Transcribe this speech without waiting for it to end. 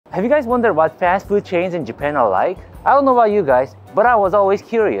Have you guys wondered what fast food chains in Japan are like? I don't know about you guys, but I was always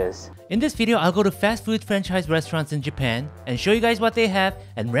curious. In this video, I'll go to fast food franchise restaurants in Japan and show you guys what they have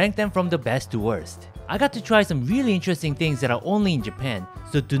and rank them from the best to worst. I got to try some really interesting things that are only in Japan,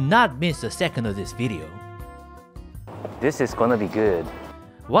 so do not miss a second of this video. This is gonna be good.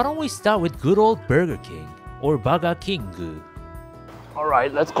 Why don't we start with good old Burger King, or Burger King.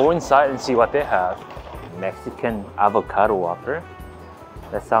 Alright, let's go inside and see what they have. Mexican avocado Whopper.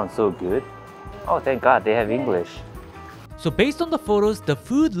 That sounds so good. Oh, thank God they have English. So based on the photos, the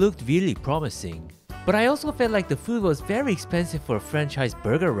food looked really promising. But I also felt like the food was very expensive for a franchise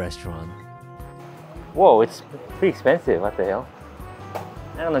burger restaurant. Whoa, it's pretty expensive, what the hell?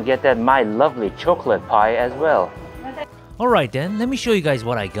 I'm gonna get that My Lovely chocolate pie as well. Alright then, let me show you guys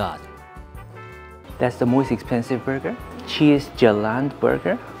what I got. That's the most expensive burger. Cheese Geland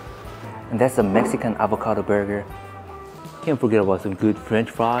burger. And that's the Mexican avocado burger. Can't forget about some good French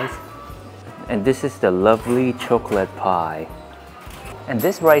fries. And this is the lovely chocolate pie. And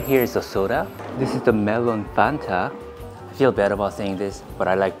this right here is the soda. This is the melon Fanta. I feel bad about saying this, but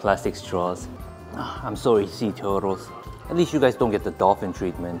I like plastic straws. I'm sorry, sea turtles. At least you guys don't get the dolphin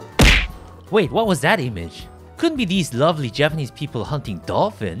treatment. Wait, what was that image? Couldn't be these lovely Japanese people hunting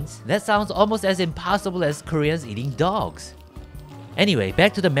dolphins. That sounds almost as impossible as Koreans eating dogs. Anyway,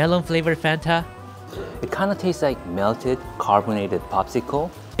 back to the melon flavored Fanta. It kind of tastes like melted, carbonated popsicle.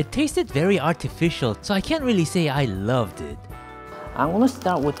 It tasted very artificial, so I can't really say I loved it. I'm gonna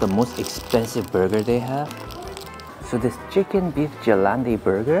start with the most expensive burger they have. So this chicken beef gelande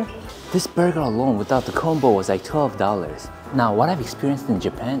burger. This burger alone without the combo was like $12. Now what I've experienced in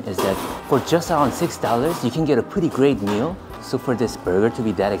Japan is that for just around $6 you can get a pretty great meal. So for this burger to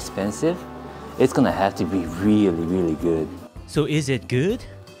be that expensive, it's gonna have to be really, really good. So is it good?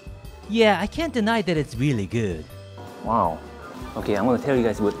 Yeah, I can't deny that it's really good. Wow. Okay, I'm gonna tell you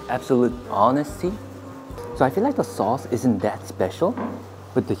guys with absolute honesty. So I feel like the sauce isn't that special,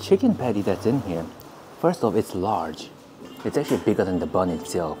 but the chicken patty that's in here, first off, it's large. It's actually bigger than the bun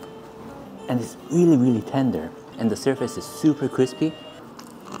itself. And it's really, really tender. And the surface is super crispy.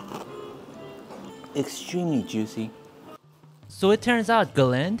 Extremely juicy. So it turns out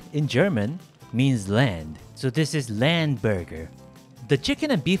Geland in German means land. So this is land burger. The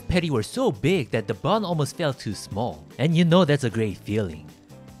chicken and beef patty were so big that the bun almost felt too small. And you know that's a great feeling.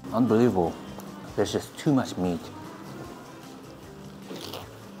 Unbelievable. There's just too much meat.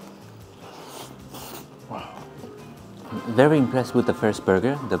 Wow. Very impressed with the first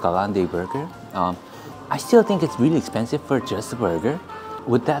burger, the Galande burger. I still think it's really expensive for just a burger.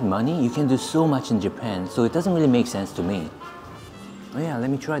 With that money, you can do so much in Japan, so it doesn't really make sense to me. Oh yeah, let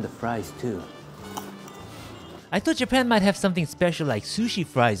me try the fries too. I thought Japan might have something special like sushi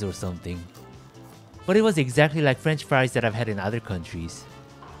fries or something. But it was exactly like French fries that I've had in other countries.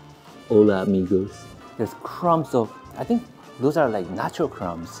 Hola amigos. There's crumbs of, I think those are like nacho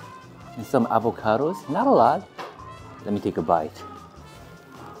crumbs. And some avocados, not a lot. Let me take a bite.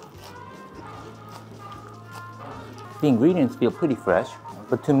 The ingredients feel pretty fresh,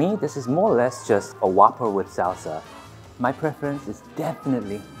 but to me this is more or less just a Whopper with salsa. My preference is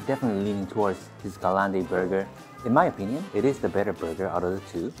definitely leaning towards this Galande burger. In my opinion, it is the better burger out of the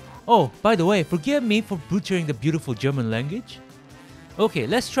two. Oh, by the way, forgive me for butchering the beautiful German language. Okay,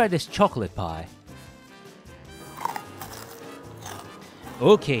 let's try this chocolate pie.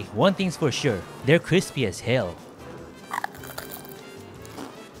 Okay, one thing's for sure, they're crispy as hell.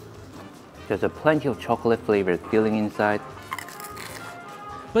 There's a plenty of chocolate flavored filling inside.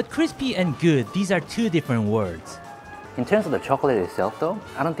 But crispy and good, these are two different words. In terms of the chocolate itself though,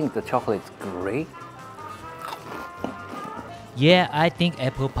 I don't think the chocolate's great. Yeah, I think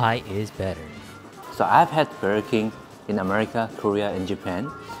apple pie is better. So I've had Burger King in America, Korea, and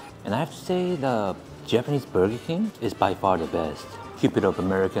Japan. And I have to say the Japanese Burger King is by far the best. Keep it up,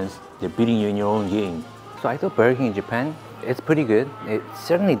 Americans. They're beating you in your own game. So I thought Burger King in Japan, it's pretty good. It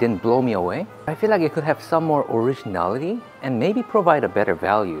certainly didn't blow me away. I feel like it could have some more originality and maybe provide a better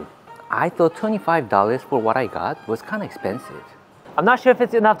value. I thought $25 for what I got was kind of expensive. I'm not sure if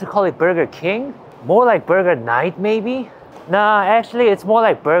it's enough to call it Burger King. More like Burger Night maybe? Nah, actually it's more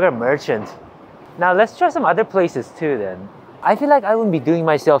like Burger Merchant. Now let's try some other places too then. I feel like I wouldn't be doing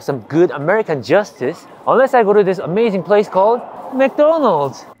myself some good American justice unless I go to this amazing place called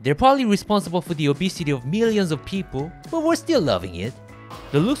McDonald's. They're probably responsible for the obesity of millions of people, but we're still loving it.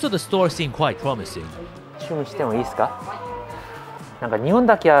 The looks of the store seem quite promising. 注文してもいいですか？なんか日本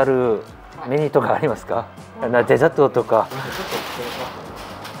だけあるメニューとかありますか？デザートとか。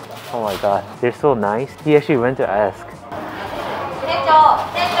Oh my god, they're so nice. He actually went to ask. 店長。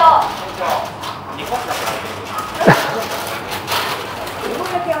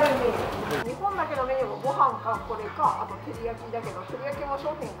日本だけのメニューもご飯かこれか、あと照り焼きだけど、照り焼きも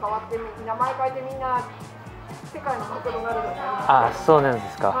商品変わって名前変えてみんな世界のマクドナルドになりました。あ、そうなん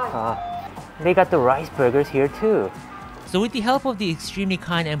ですか。They got the rice burgers here too. So with the help of the extremely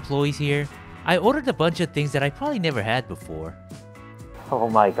kind employees here, I ordered a bunch of things that I probably never had before. Oh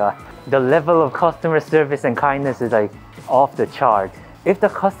my god. The level of customer service and kindness is like off the chart. If the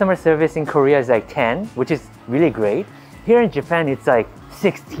customer service in Korea is like 10, which is really great, here in Japan it's like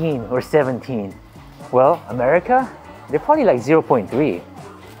 16 or 17. Well, America, they're probably like 0.3.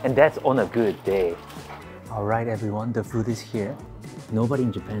 And that's on a good day. Alright everyone, the food is here. Nobody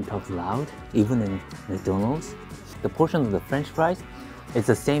in Japan talks loud, even in McDonald's. The portion of the French fries is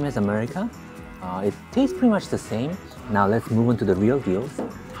the same as America. It tastes pretty much the same. Now let's move on to the real deals,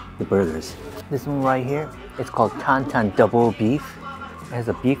 the burgers. This one right here, it's called Tantan Double Beef. It has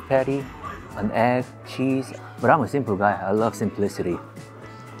a beef patty, an egg, cheese. But I'm a simple guy, I love simplicity.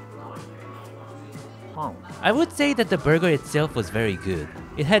 Oh. I would say that the burger itself was very good.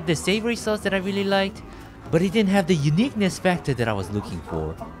 It had the savory sauce that I really liked, but it didn't have the uniqueness factor that I was looking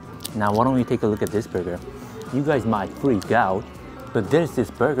for. Now why don't we take a look at this burger? You guys might freak out, but there's this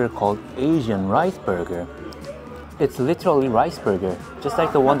burger called Asian rice burger. It's literally rice burger, just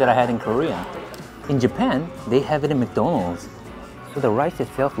like the one that I had in Korea. In Japan, they have it in McDonald's. So the rice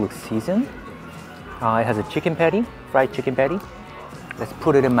itself looks seasoned. It has a chicken patty, fried chicken patty. Let's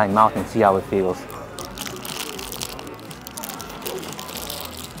put it in my mouth and see how it feels.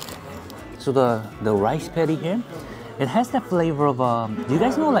 So the rice patty here, it has that flavor of, do you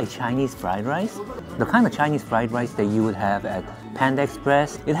guys know like Chinese fried rice? The kind of Chinese fried rice that you would have at Panda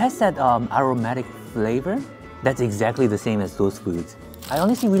Express. It has that aromatic flavor. That's exactly the same as those foods. I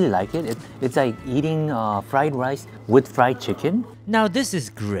honestly really like it. It's like eating fried rice with fried chicken. Now this is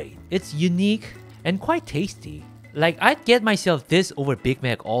great. It's unique and quite tasty. Like I'd get myself this over Big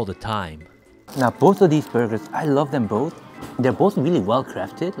Mac all the time. Now both of these burgers, I love them both. They're both really well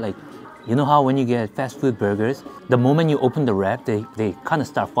crafted. Like, you know how when you get fast food burgers, the moment you open the wrap, they kind of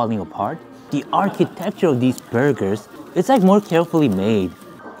start falling apart? The architecture of these burgers, it's like more carefully made.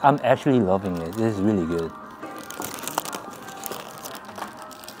 I'm actually loving it. This is really good.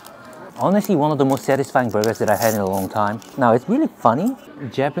 Honestly, one of the most satisfying burgers that I've had in a long time. Now, it's really funny.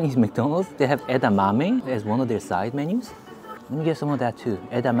 Japanese McDonald's, they have edamame as one of their side menus. Let me get some of that too.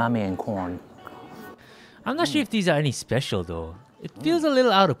 Edamame and corn. I'm not sure if these are any special though. It feels a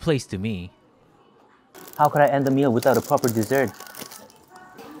little out of place to me. How could I end the meal without a proper dessert?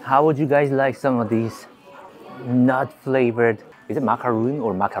 How would you guys like some of these nut flavored, is it macaroon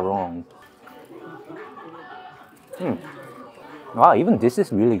or macaron? Wow, even this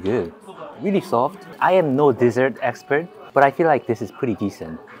is really good. Really soft. I am no dessert expert, but I feel like this is pretty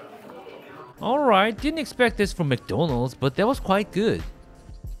decent. Alright, didn't expect this from McDonald's, but that was quite good.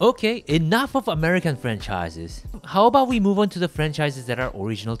 Okay, enough of American franchises. How about we move on to the franchises that are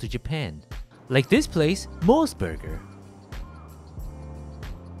original to Japan? Like this place, Mos Burger.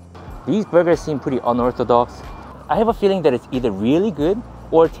 These burgers seem pretty unorthodox. I have a feeling that it's either really good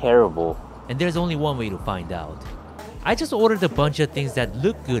or terrible. And there's only one way to find out. I just ordered a bunch of things that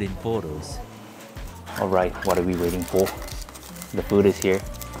look good in photos. Alright, what are we waiting for? The food is here.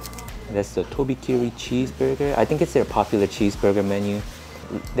 That's the Tobikiri cheeseburger. I think it's their popular cheeseburger menu.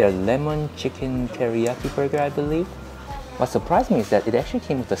 Their lemon chicken teriyaki burger, I believe. What surprised me is that it actually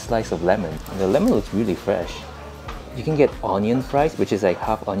came with a slice of lemon. And the lemon looks really fresh. You can get onion fries, which is like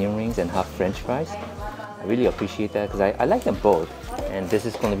half onion rings and half French fries. I really appreciate that because I like them both. And this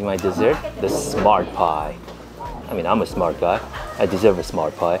is going to be my dessert, the smart pie. I mean, I'm a smart guy. I deserve a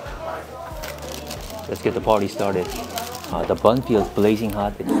smart pie. Let's get the party started. The bun feels blazing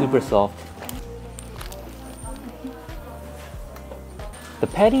hot. It's super soft. The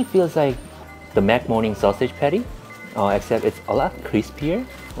patty feels like the Mac morning sausage patty, except it's a lot crispier.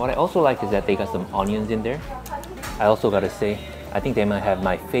 What I also like is that they got some onions in there. I also gotta say, I think they might have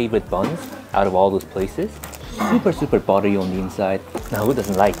my favorite buns out of all those places. Super, super buttery on the inside. Now, who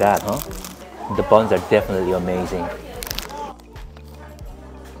doesn't like that, huh? The buns are definitely amazing.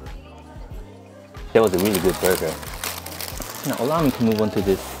 That was a really good burger. Now, allow me to move on to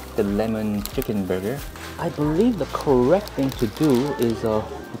the lemon chicken burger. I believe the correct thing to do is you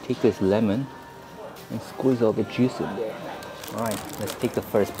take this lemon and squeeze all the juice in there. Alright, let's take the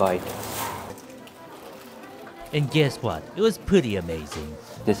first bite. And guess what? It was pretty amazing.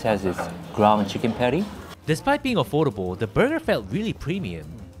 This has this ground chicken patty. Despite being affordable, the burger felt really premium.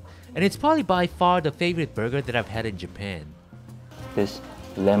 And it's probably by far the favorite burger that I've had in Japan. This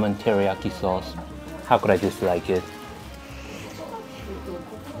lemon teriyaki sauce. How could I dislike it?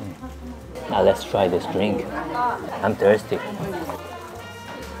 Now let's try this drink. I'm thirsty.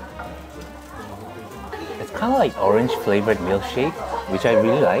 It's kind of like orange flavored milkshake, which I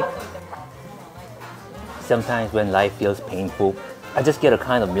really like. Sometimes when life feels painful, I just get a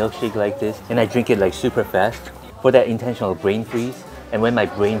kind of milkshake like this and I drink it like super fast for that intentional brain freeze. And when my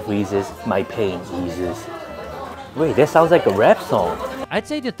brain freezes, my pain eases. Wait, that sounds like a rap song. I'd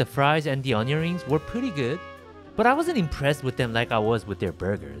say that the fries and the onion rings were pretty good, but I wasn't impressed with them like I was with their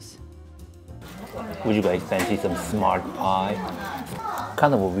burgers. Would you guys fancy some smart pie?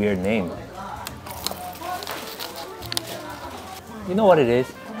 Kind of a weird name. You know what it is?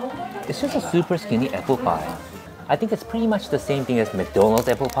 It's just a super skinny apple pie. I think it's pretty much the same thing as McDonald's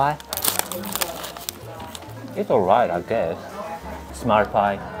apple pie. It's alright, I guess. Smart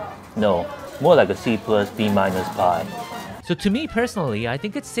pie? No, more like a C+, B- pie. So to me personally, I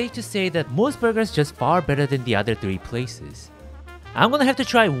think it's safe to say that Mos Burger is just far better than the other 3 places. I'm gonna have to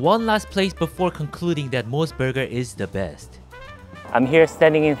try one last place before concluding that Mos Burger is the best. I'm here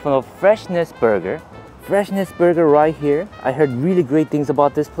standing in front of Freshness Burger. Freshness Burger right here. I heard really great things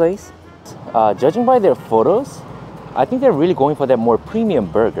about this place. Judging by their photos, I think they're really going for that more premium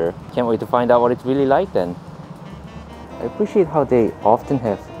burger. Can't wait to find out what it's really like then. I appreciate how they often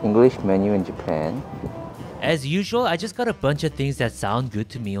have English menu in Japan. As usual, I just got a bunch of things that sound good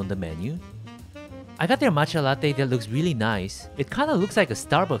to me on the menu. I got their matcha latte that looks really nice. It kinda looks like a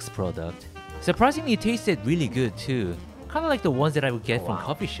Starbucks product. Surprisingly, it tasted really good too. Kinda like the ones that I would get from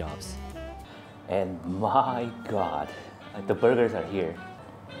coffee shops. And my god, the burgers are here.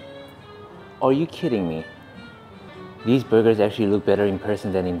 Are you kidding me? These burgers actually look better in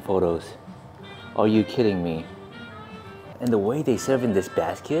person than in photos. Are you kidding me? And the way they serve in this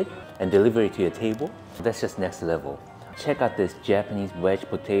basket and deliver it to your table, that's just next level. Check out this Japanese wedge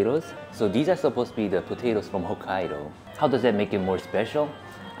potatoes. So these are supposed to be the potatoes from Hokkaido. How does that make it more special?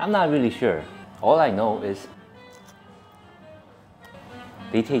 I'm not really sure. All I know is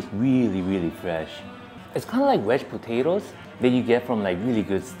they taste really, really fresh. It's kind of like wedge potatoes that you get from like really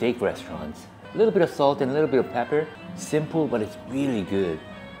good steak restaurants. A little bit of salt and a little bit of pepper. Simple, but it's really good.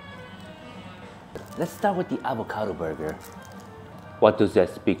 Let's start with the avocado burger. What does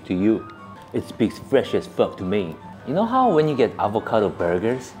that speak to you? It speaks fresh as fuck to me. You know how when you get avocado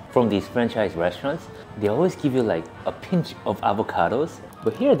burgers from these franchise restaurants, they always give you like a pinch of avocados?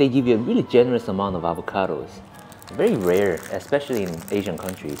 But here they give you a really generous amount of avocados. Very rare, especially in Asian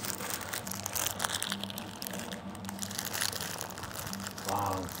countries.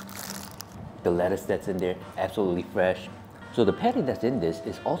 Wow. The lettuce that's in there, absolutely fresh. So the patty that's in this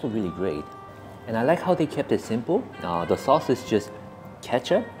is also really great. And I like how they kept it simple. The sauce is just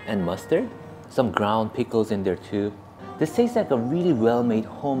ketchup and mustard. Some ground pickles in there too. This tastes like a really well-made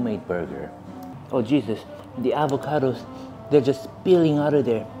homemade burger. Oh Jesus, the avocados, they're just spilling out of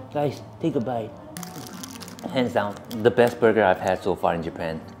there. Guys, take a bite. Hands down, the best burger I've had so far in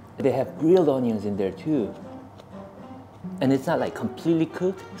Japan. They have grilled onions in there too. And it's not like completely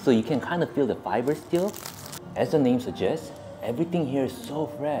cooked, so you can kind of feel the fiber still. As the name suggests, everything here is so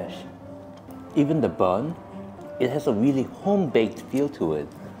fresh. Even the bun, it has a really home-baked feel to it.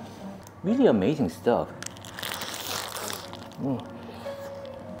 Really amazing stuff.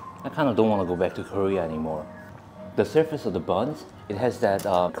 I kind of don't want to go back to Korea anymore. The surface of the buns, it has that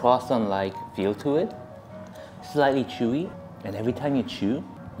croissant-like feel to it. Slightly chewy, and every time you chew,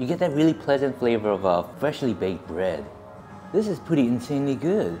 you get that really pleasant flavor of freshly baked bread. This is pretty insanely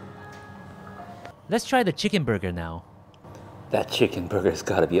good. Let's try the chicken burger now. That chicken burger's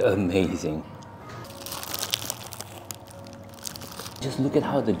gotta be amazing. Just look at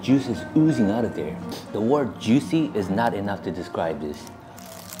how the juice is oozing out of there. The word juicy is not enough to describe this.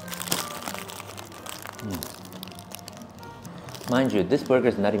 Mind you, this burger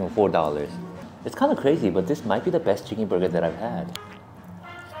is not even $4. It's kind of crazy, but this might be the best chicken burger that I've had.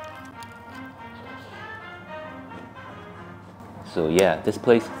 So yeah, this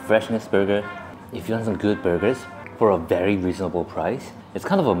place, Freshness Burger, if you want some good burgers for a very reasonable price, it's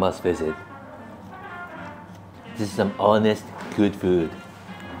kind of a must visit. This is some honest, good food.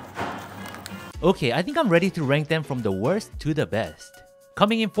 Okay, I think I'm ready to rank them from the worst to the best.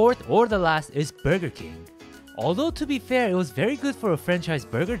 Coming in fourth or the last is Burger King. Although to be fair, it was very good for a franchise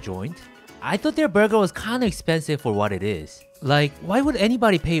burger joint, I thought their burger was kinda expensive for what it is. Like, why would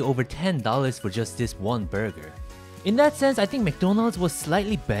anybody pay over $10 for just this one burger? In that sense, I think McDonald's was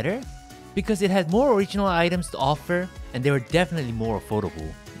slightly better because it had more original items to offer and they were definitely more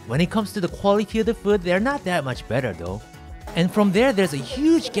affordable. When it comes to the quality of the food, they're not that much better though. And from there's a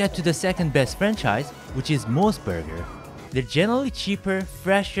huge gap to the second best franchise, which is Mos Burger. They're generally cheaper,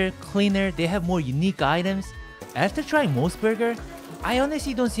 fresher, cleaner, they have more unique items. After trying Mos Burger, I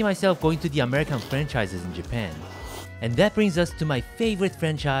honestly don't see myself going to the American franchises in Japan. And that brings us to my favorite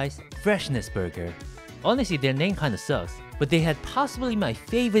franchise, Freshness Burger. Honestly, their name kinda sucks, but they had possibly my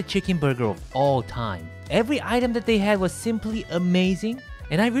favorite chicken burger of all time. Every item that they had was simply amazing,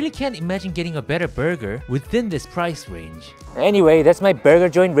 and I really can't imagine getting a better burger within this price range. Anyway, that's my burger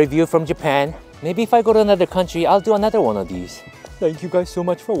joint review from Japan. Maybe if I go to another country, I'll do another one of these. Thank you guys so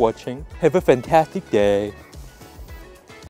much for watching. Have a fantastic day.